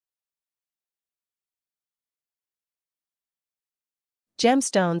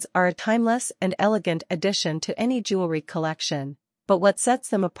Gemstones are a timeless and elegant addition to any jewelry collection, but what sets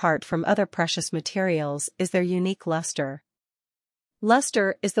them apart from other precious materials is their unique luster.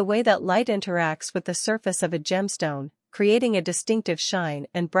 Luster is the way that light interacts with the surface of a gemstone, creating a distinctive shine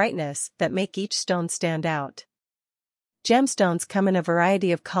and brightness that make each stone stand out. Gemstones come in a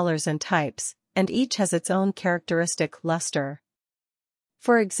variety of colors and types, and each has its own characteristic luster.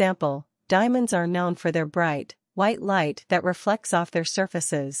 For example, diamonds are known for their bright, white light that reflects off their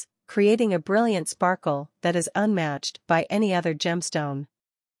surfaces, creating a brilliant sparkle that is unmatched by any other gemstone.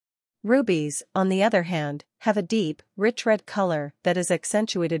 Rubies, on the other hand, have a deep, rich red color that is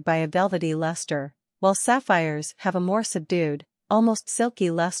accentuated by a velvety luster, while sapphires have a more subdued, almost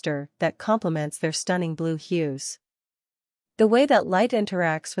silky luster that complements their stunning blue hues. The way that light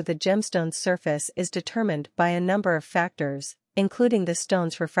interacts with a gemstone's surface is determined by a number of factors, including the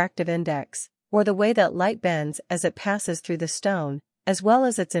stone's refractive index, or the way that light bends as it passes through the stone, as well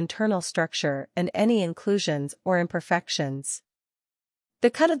as its internal structure and any inclusions or imperfections. The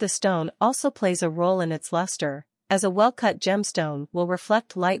cut of the stone also plays a role in its luster, as a well-cut gemstone will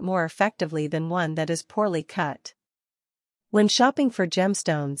reflect light more effectively than one that is poorly cut. When shopping for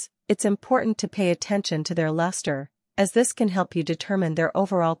gemstones, it's important to pay attention to their luster, as this can help you determine their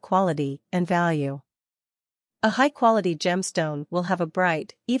overall quality and value. A high-quality gemstone will have a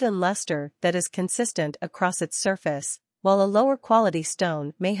bright, even luster that is consistent across its surface, while a lower-quality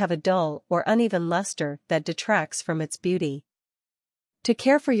stone may have a dull or uneven luster that detracts from its beauty. To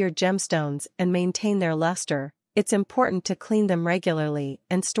care for your gemstones and maintain their luster, it's important to clean them regularly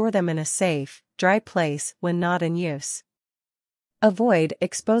and store them in a safe, dry place when not in use. Avoid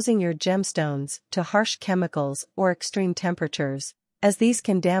exposing your gemstones to harsh chemicals or extreme temperatures, as these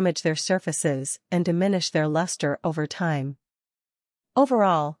can damage their surfaces and diminish their luster over time.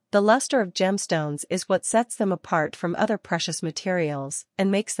 Overall, the luster of gemstones is what sets them apart from other precious materials and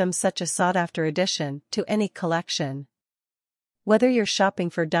makes them such a sought-after addition to any collection. Whether you're shopping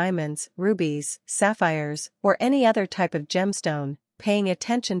for diamonds, rubies, sapphires, or any other type of gemstone, paying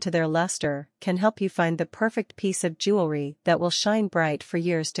attention to their luster can help you find the perfect piece of jewelry that will shine bright for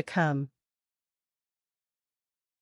years to come.